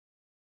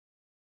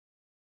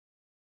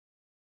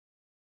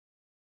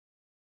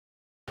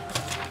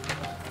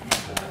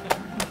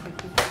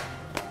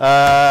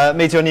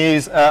Meteor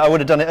news, I would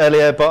have done it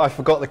earlier, but I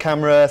forgot the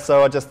camera,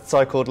 so I just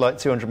cycled like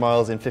 200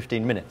 miles in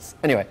 15 minutes.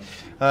 Anyway,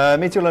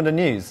 Meteor London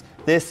news.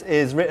 This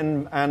is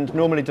written and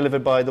normally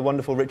delivered by the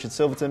wonderful Richard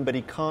Silverton, but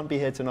he can't be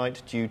here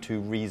tonight due to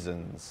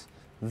reasons.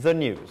 The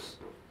news.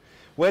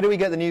 Where do we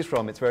get the news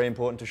from? It's very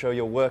important to show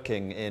you're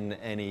working in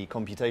any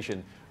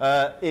computation.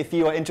 If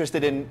you are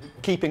interested in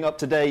keeping up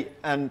to date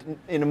and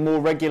in a more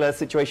regular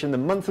situation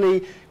than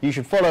monthly, you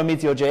should follow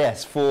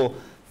Meteor.js for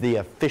the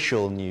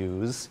official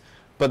news.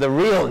 But the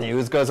real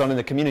news goes on in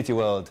the community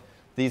world.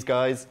 These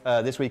guys,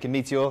 this week in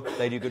Meteor,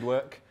 they do good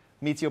work.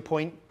 Meteor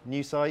Point,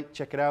 new site,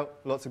 check it out.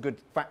 Lots of good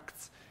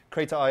facts.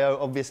 Crater.io,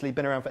 obviously,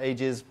 been around for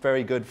ages.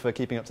 Very good for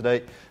keeping up to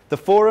date. The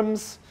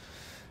forums,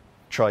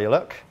 try your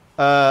luck.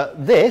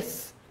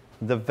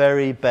 The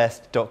very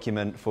best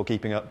document for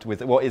keeping up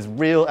with what is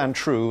real and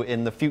true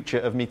in the future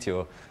of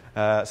Meteor.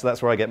 So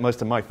that's where I get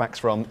most of my facts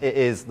from. It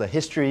is the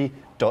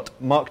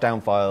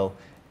history.markdown file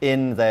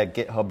in their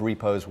GitHub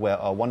repos where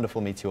our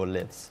wonderful Meteor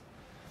lives.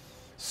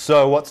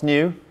 So what's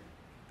new?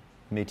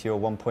 Meteor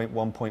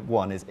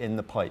 1.1.1 is in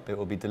the pipe. It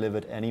will be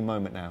delivered any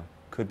moment now.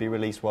 Could be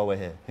released while we're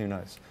here. Who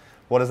knows?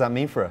 What does that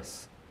mean for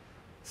us?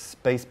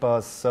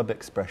 Spacebar's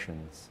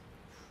sub-expressions.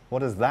 What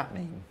does that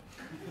mean?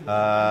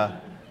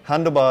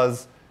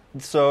 Handlebars.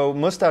 So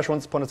Mustache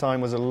once upon a time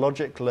was a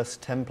logicless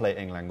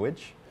templating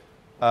language.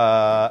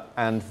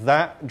 And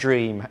that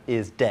dream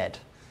is dead.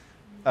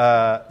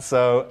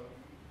 So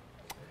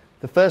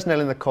the first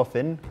nail in the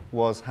coffin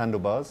was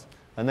handlebars.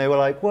 And they were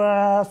like,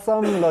 well,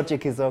 some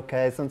logic is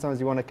okay. Sometimes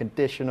you want a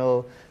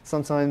conditional.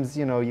 Sometimes,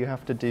 you know, you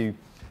have to do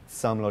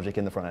some logic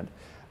in the front end.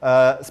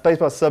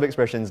 Spacebar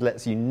sub-expressions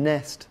lets you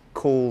nest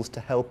calls to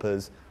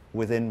helpers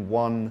within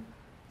one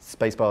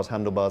Spacebar's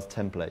handlebars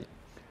template.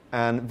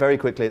 And very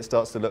quickly, it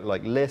starts to look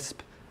like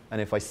Lisp.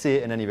 And if I see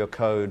it in any of your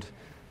code,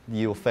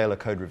 you'll fail a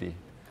code review.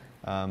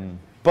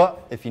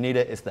 But if you need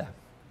it, it's there.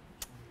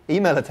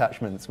 Email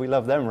attachments. We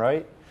love them,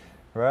 right?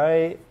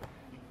 Right?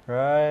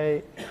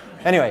 Right.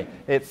 Anyway,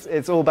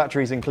 it's all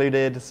batteries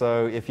included.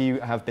 So if you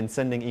have been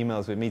sending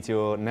emails with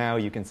Meteor, now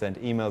you can send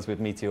emails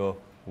with Meteor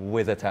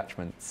with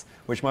attachments,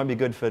 which might be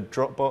good for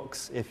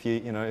Dropbox if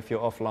if you're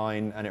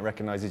offline and it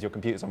recognizes your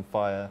computer's on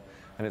fire,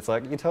 and it's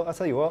like I'll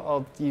tell you what,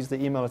 I'll use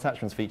the email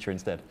attachments feature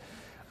instead.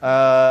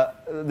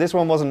 This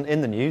one wasn't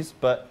in the news,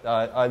 but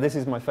this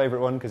is my favorite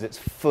one because it's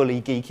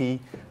fully geeky.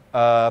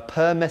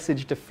 Per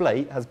message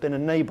deflate has been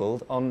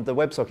enabled on the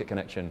WebSocket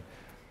connection.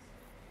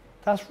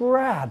 That's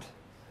rad.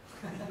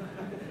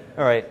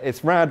 All right,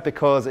 it's rad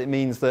because it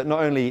means that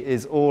not only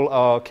is all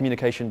our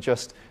communication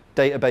just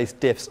database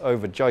diffs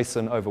over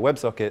JSON over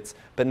WebSockets,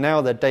 but now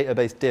they're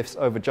database diffs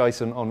over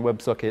JSON on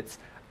WebSockets,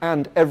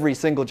 and every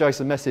single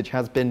JSON message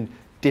has been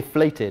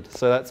deflated.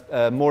 So that's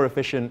a more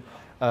efficient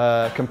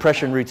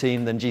compression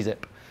routine than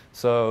gzip.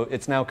 So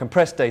it's now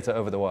compressed data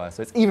over the wire,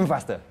 so it's even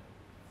faster.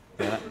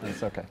 Yeah,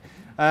 that's okay.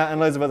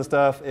 And loads of other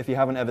stuff. If you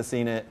haven't ever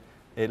seen it,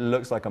 it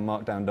looks like a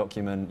markdown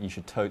document. You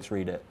should totes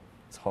read it.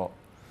 It's hot.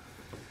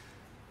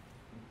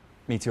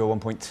 Meteor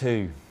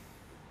 1.2.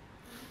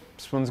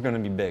 This one's going to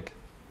be big.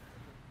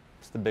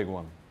 It's the big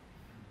one.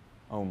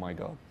 Oh my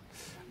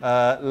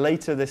god.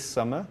 Later this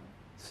summer,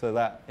 so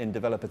that in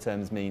developer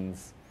terms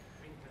means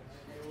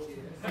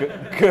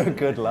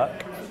good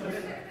luck.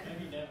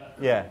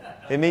 Yeah,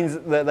 it means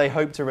that they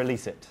hope to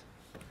release it.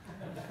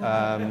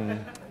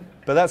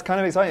 But that's kind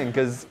of exciting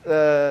because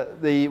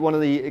one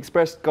of the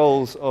expressed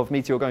goals of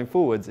Meteor going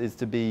forwards is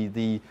to be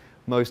the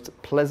most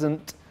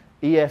pleasant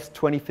ES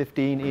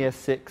 2015,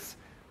 ES6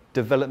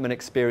 development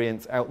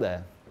experience out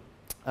there.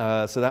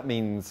 So that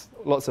means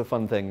lots of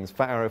fun things,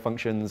 fat arrow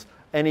functions,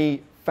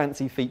 any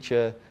fancy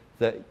feature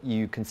that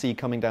you can see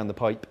coming down the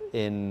pipe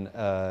in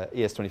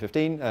ES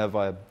 2015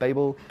 via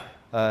Babel,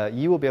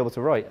 you will be able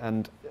to write,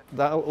 and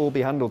that will all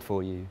be handled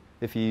for you.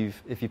 If you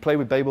play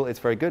with Babel, it's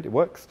very good, it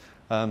works.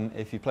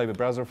 If you play with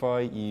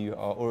Browserify, you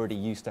are already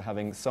used to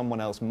having someone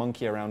else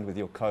monkey around with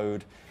your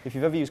code. If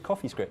you've ever used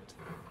CoffeeScript,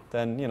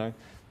 then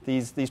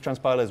these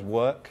transpilers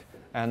work.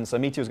 And so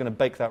Meteor is going to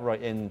bake that right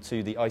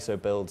into the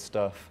ISO build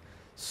stuff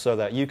so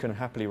that you can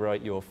happily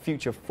write your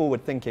future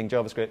forward-thinking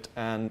JavaScript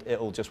and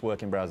it'll just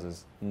work in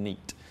browsers.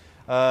 Neat.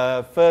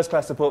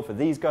 First-class support for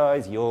these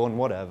guys, yawn,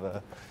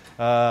 whatever.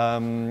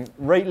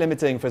 Rate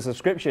limiting for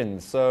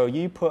subscriptions. So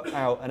you put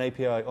out an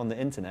API on the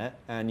internet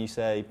and you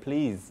say,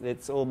 please,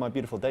 it's all my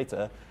beautiful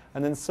data.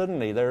 And then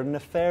suddenly there are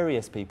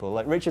nefarious people,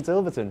 like Richard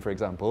Silverton, for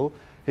example,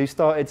 who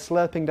started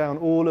slurping down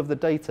all of the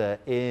data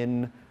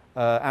in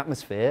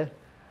Atmosphere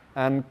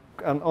and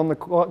on the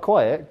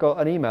quiet got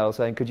an email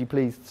saying, could you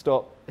please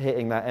stop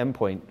hitting that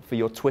endpoint for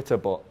your Twitter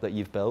bot that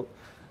you've built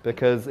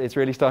because it's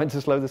really starting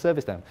to slow the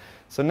service down.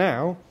 So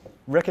now,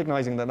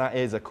 recognizing that that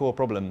is a core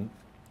problem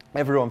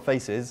everyone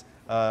faces,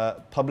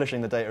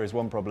 publishing the data is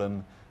one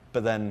problem,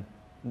 but then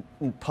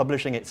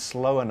publishing it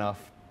slow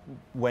enough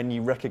when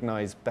you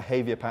recognize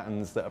behavior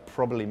patterns that are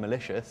probably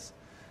malicious,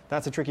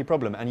 that's a tricky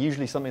problem and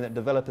usually something that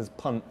developers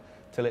punt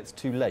till it's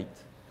too late.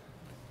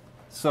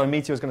 So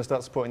Meteor is going to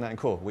start supporting that in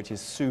core, which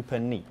is super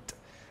neat.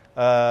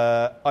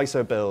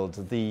 ISO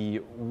build, the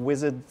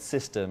wizard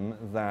system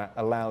that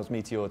allows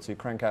Meteor to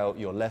crank out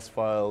your less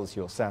files,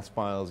 your SAS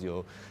files,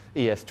 your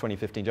ES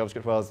 2015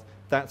 JavaScript files.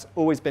 That's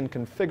always been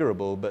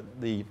configurable, but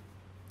the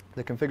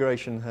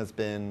configuration has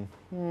been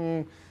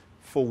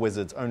for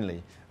wizards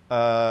only.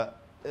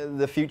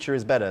 The future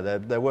is better.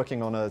 They're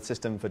working on a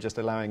system for just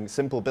allowing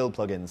simple build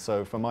plugins.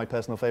 So for my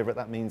personal favorite,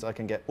 that means I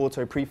can get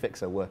auto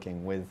prefixer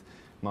working with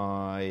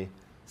my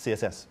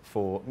CSS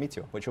for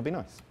Meteor, which will be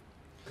nice.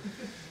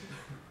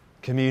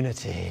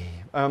 Community.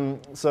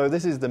 So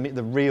this is the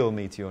real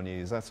Meteor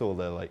news. That's all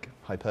the like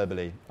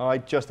hyperbole. I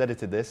just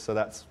edited this, so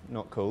that's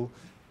not cool.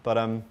 But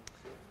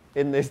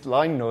in this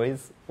line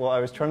noise, what I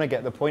was trying to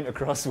get the point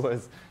across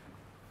was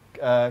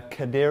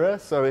Kadira.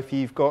 So if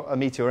you've got a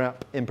Meteor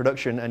app in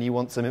production and you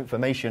want some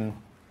information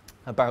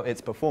about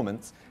its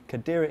performance,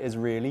 Kadira is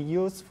really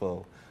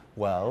useful.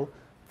 Well,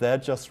 they're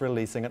just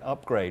releasing an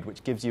upgrade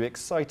which gives you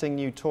exciting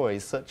new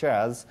toys such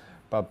as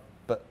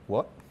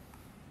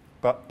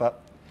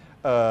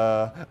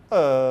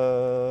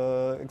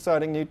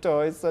exciting new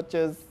toys such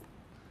as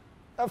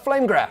a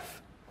flame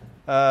graph.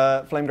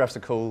 Flame graphs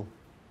are cool.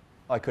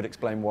 I could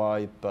explain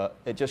why, but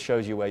it just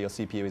shows you where your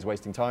CPU is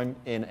wasting time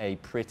in a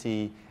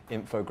pretty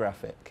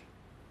infographic.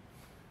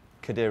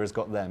 Kadira's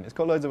got them. It's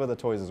got loads of other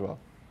toys as well.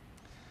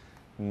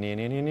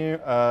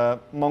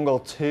 Mongol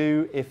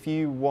 2, if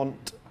you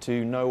want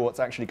to know what's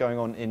actually going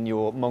on in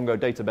your Mongo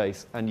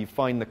database and you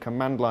find the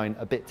command line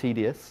a bit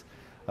tedious,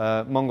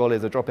 Mongol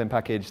is a drop-in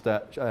package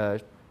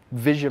that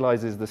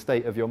visualizes the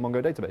state of your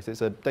Mongo database.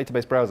 It's a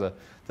database browser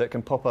that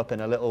can pop up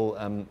in a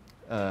little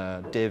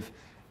div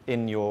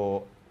in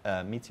your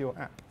Meteor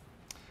app.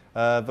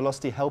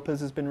 Velocity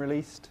helpers has been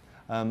released.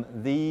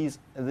 These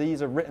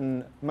are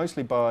written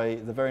mostly by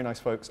the very nice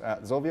folks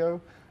at Zolvio,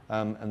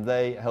 and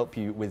they help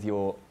you with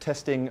your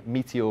testing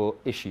Meteor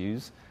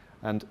issues.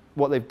 And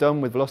what they've done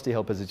with Velocity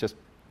helpers is just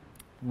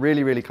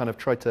really kind of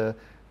try to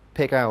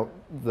pick out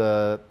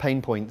the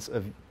pain points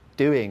of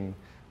doing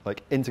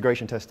like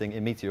integration testing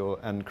in Meteor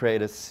and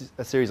create a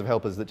series of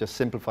helpers that just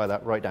simplify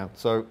that right down.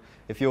 So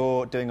if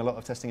you're doing a lot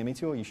of testing in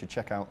Meteor, you should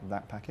check out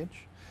that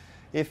package.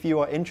 If you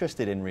are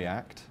interested in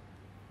React,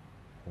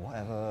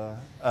 whatever,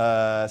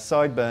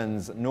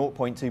 Sideburns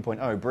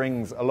 0.2.0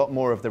 brings a lot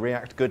more of the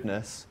React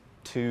goodness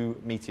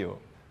to Meteor.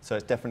 So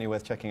it's definitely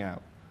worth checking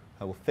out.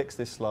 I will fix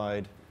this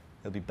slide.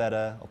 It'll be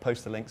better. I'll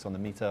post the links on the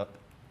meetup.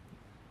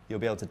 You'll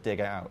be able to dig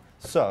it out.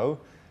 So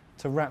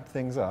to wrap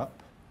things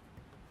up,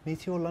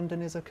 Meteor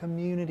London is a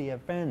community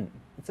event.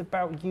 It's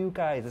about you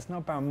guys. It's not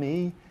about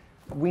me.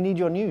 We need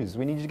your news.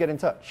 We need you to get in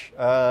touch.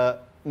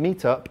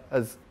 Meetup,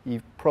 as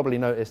you've probably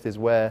noticed, is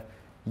where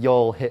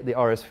you'll hit the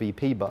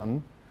RSVP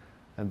button,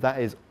 and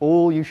that is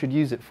all you should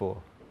use it for.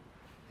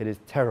 It is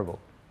terrible.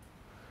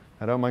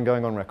 I don't mind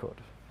going on record.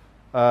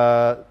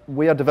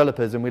 We are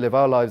developers, and we live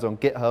our lives on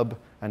GitHub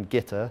and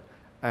Gitter,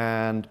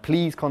 and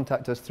please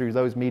contact us through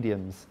those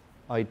mediums,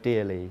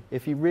 ideally.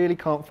 If you really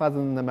can't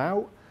fathom them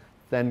out,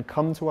 then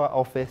come to our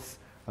office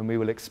and we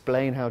will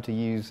explain how to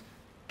use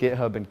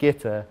GitHub and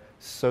Gitter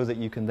so that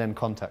you can then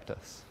contact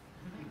us.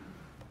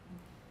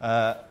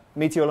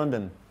 Meteor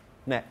London,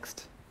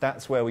 next.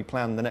 That's where we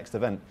plan the next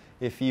event.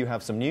 If you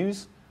have some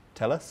news,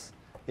 tell us.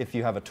 If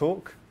you have a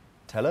talk,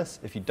 tell us.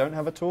 If you don't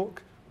have a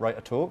talk, write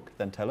a talk,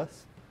 then tell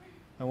us,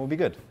 and we'll be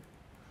good.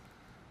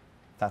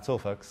 That's all,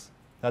 folks.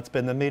 That's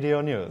been the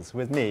Meteor News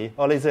with me,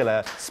 Ollie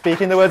Ziller,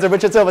 speaking the words of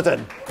Richard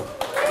Silverton.